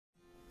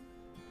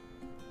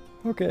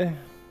Okay,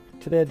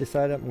 today I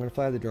decided I'm going to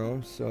fly the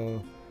drone,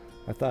 so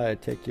I thought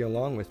I'd take you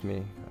along with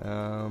me.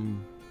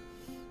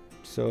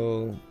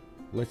 So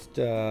let's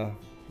check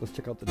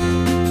out the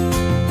drone.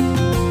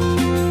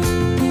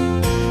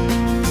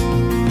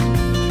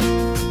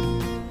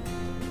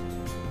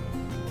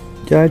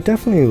 Yeah, I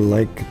definitely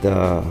like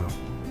the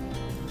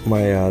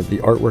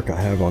artwork I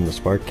have on the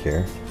Spark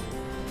here.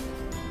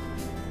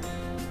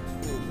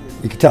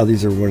 You can tell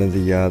these are one of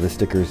the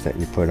stickers that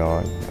you put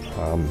on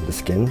the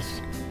skins.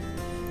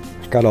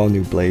 It's got all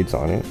new blades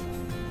on it.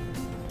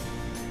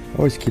 I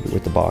always keep it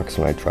with the box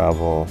when I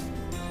travel,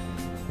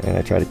 and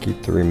I try to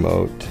keep the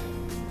remote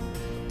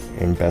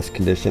in best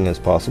condition as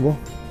possible.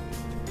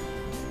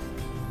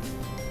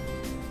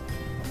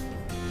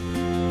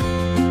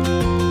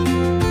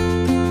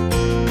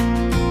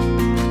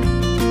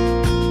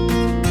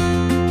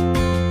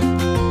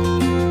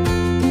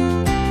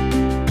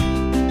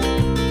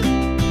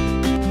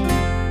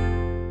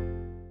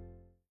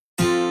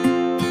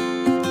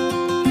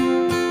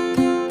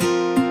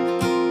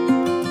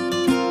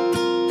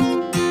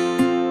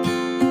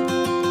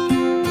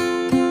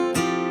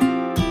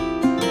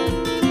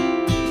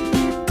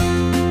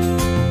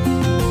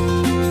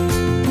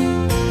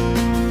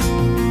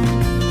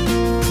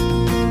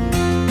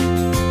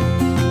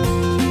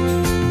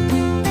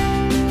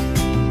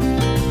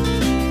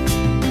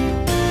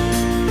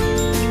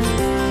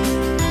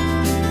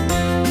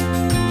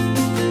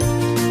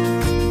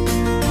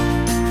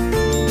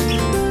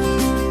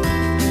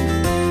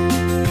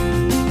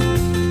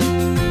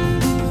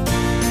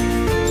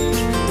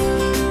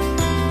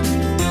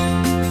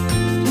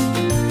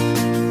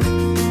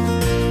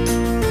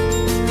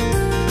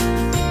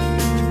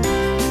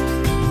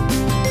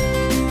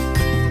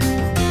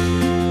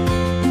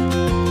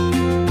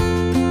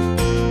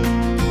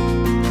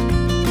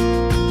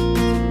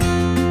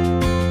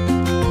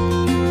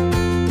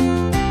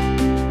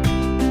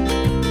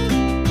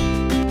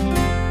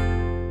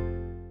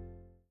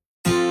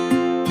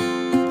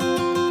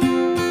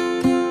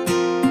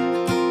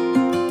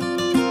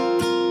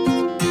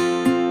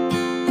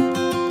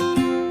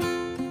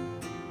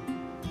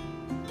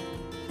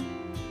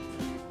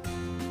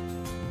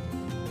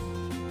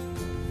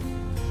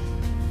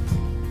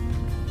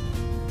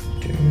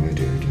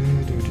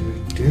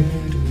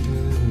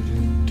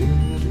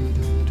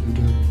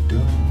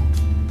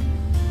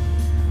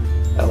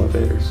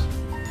 Elevators.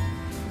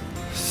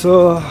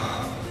 So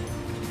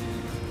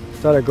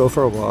thought I'd go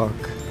for a walk,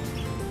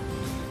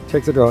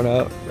 take the drone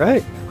out.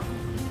 Right,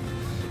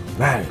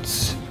 man,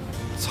 it's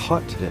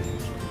hot today.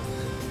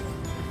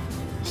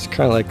 It's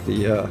kind of like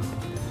the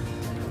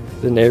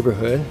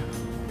neighborhood,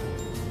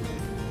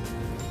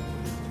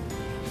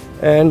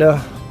 and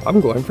I'm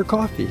going for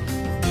coffee.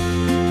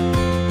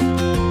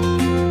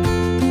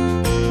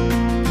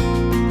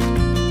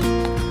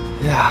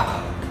 Yeah.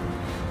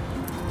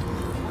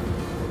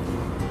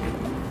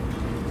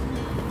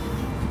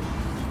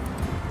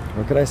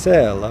 What can I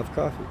say? I love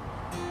coffee.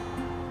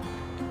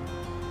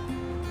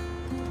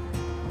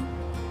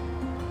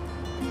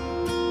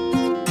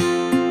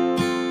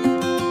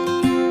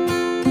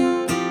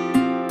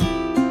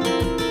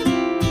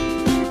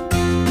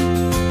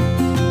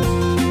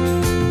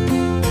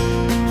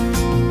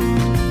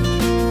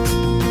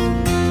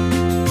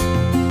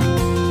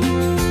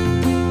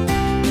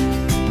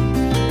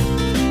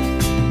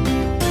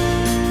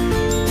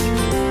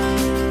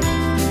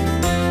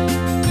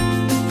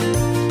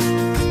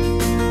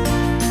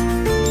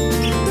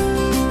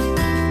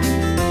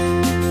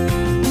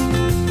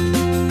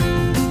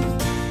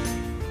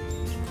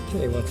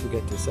 Once we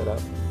get this set up,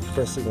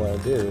 first thing I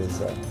want to do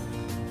is I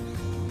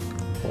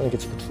want to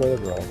get your controller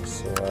going,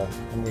 so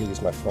I'm going to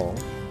use my phone.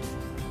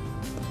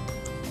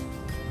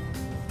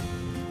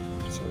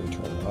 So we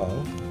turn it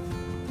on.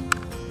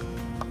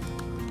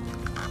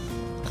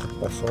 Put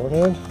my phone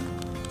in.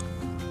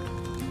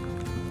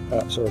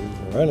 App's already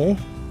running.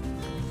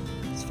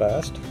 It's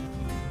fast.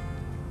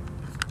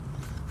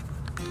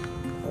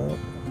 Oh,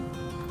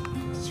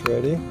 it's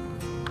ready.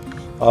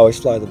 I always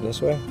fly them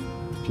this way.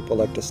 People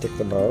like to stick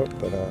them out,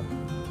 but I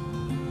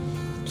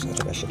think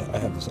I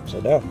have this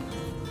upside down.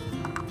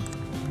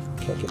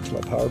 Can't get to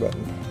my power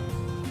button.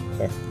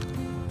 There.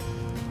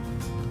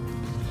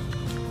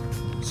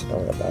 So now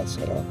we have that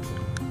set up.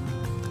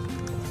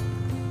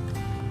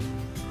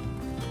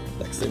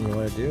 Next thing you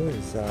want to do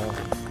is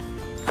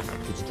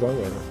get your drone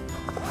ready.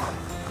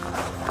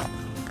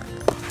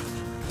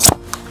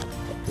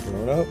 Put the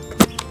drone out.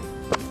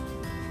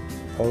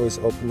 Always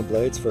open the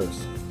blades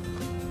first.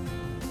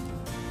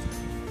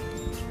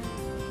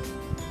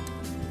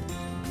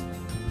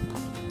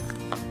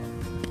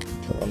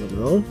 On the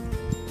drone.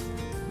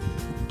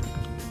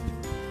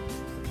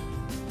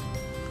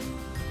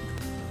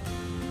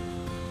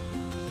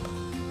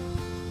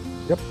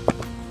 Yep.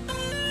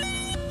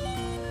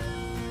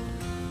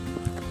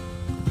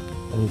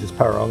 And you just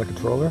power on the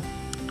controller.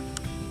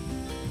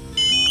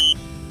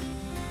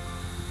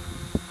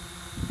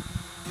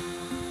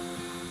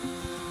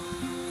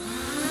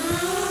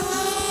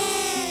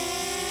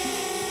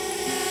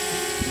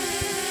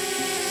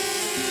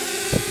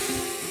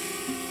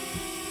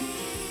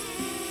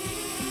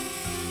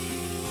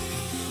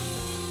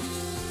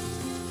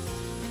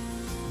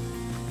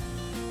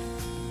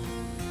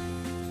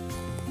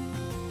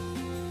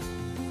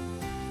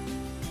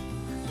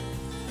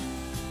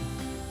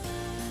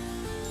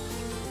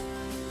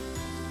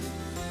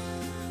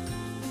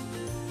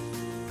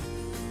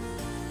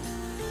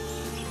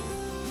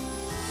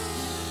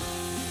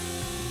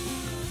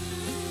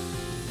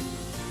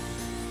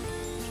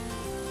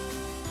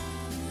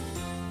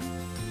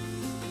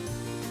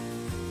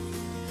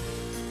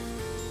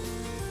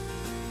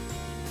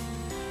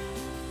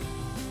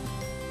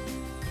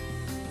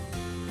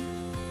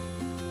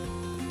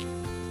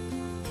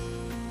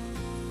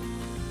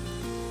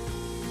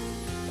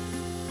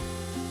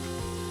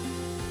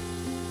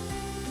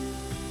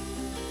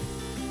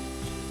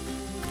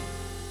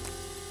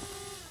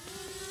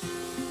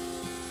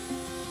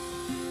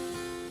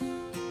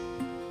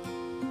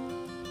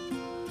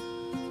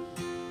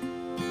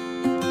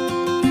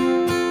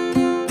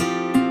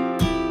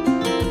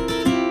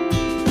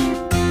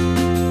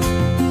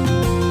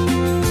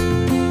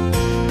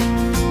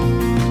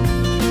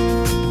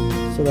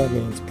 that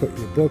means put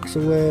your books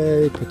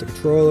away, put the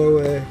controller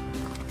away,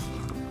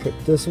 put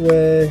this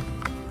away.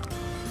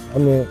 I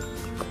mean,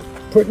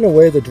 putting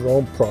away the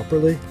drone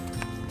properly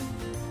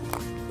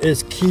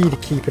is key to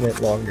keeping it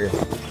longer.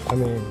 I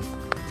mean,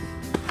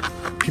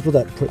 people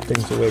that put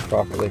things away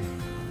properly,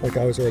 like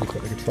I was already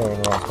putting the controller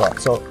in the wrong spot.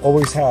 So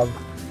always have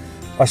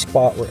a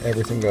spot where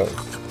everything goes.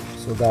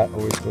 So that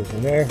always goes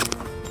in there.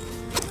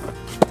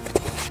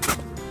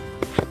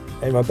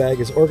 And my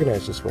bag is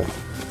organized this way.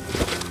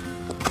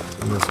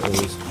 And this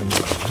always comes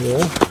in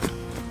here.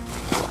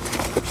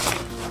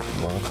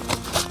 Come on.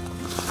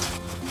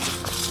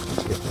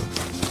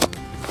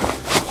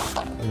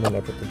 And then I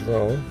put the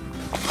drone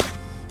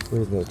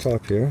right in the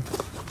top here.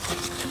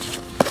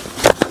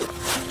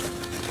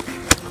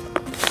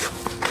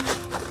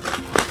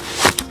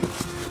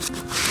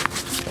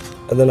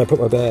 And then I put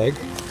my bag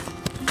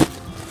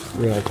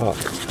right on top.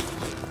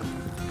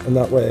 And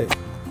that way,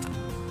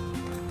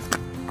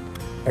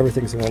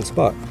 everything's in one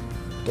spot.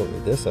 Don't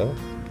need this out.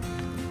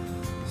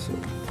 So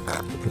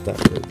I put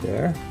that right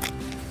there.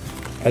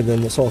 And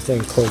then this whole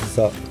thing closes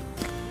up.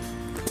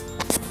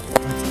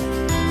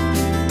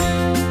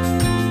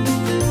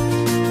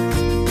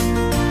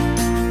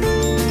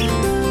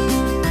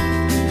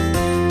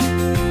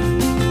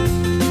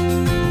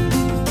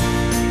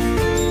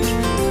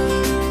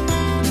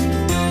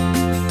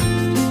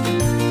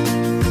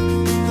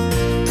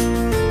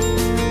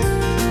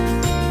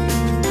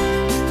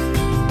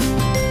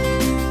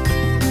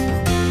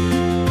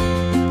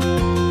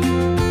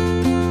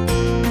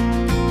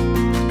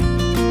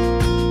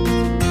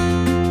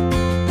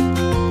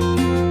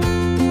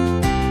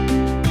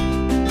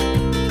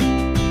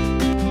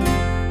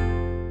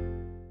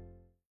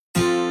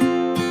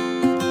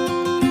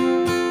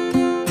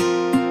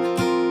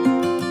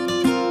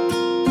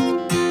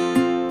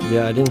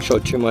 Yeah, I didn't show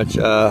too much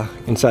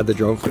inside the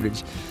drone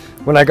footage.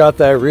 When I got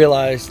there, I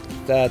realized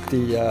that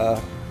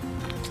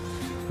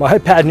my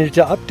iPad needed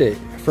to update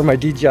for my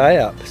DJI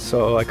app,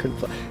 so I couldn't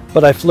fly.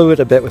 But I flew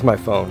it a bit with my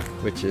phone,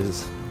 which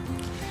is,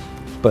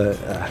 but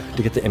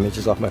to get the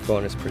images off my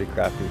phone is pretty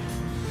crappy.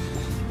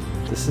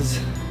 This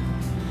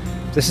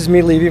is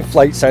me leaving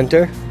Flight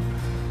Center.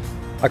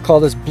 I call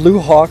this Blue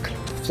Hawk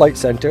Flight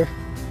Center.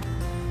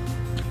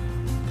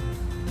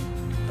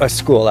 A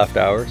school after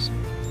hours.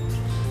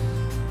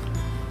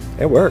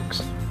 It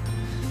works.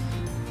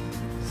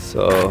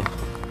 So,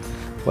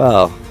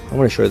 wow, I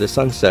want to show you the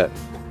sunset.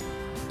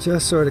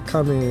 Just sort of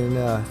coming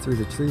through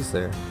the trees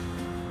there.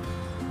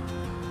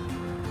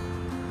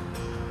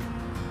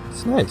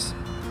 It's nice.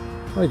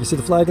 Oh, you can see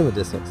the flag in the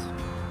distance.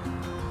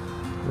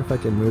 I wonder if I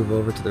can move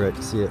over to the right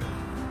to see it.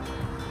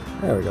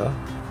 There we go.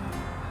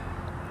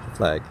 The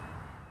flag.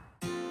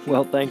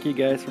 Well, thank you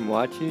guys for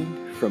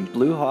watching from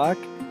Blue Hawk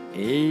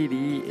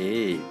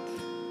 88.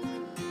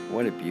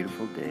 What a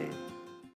beautiful day.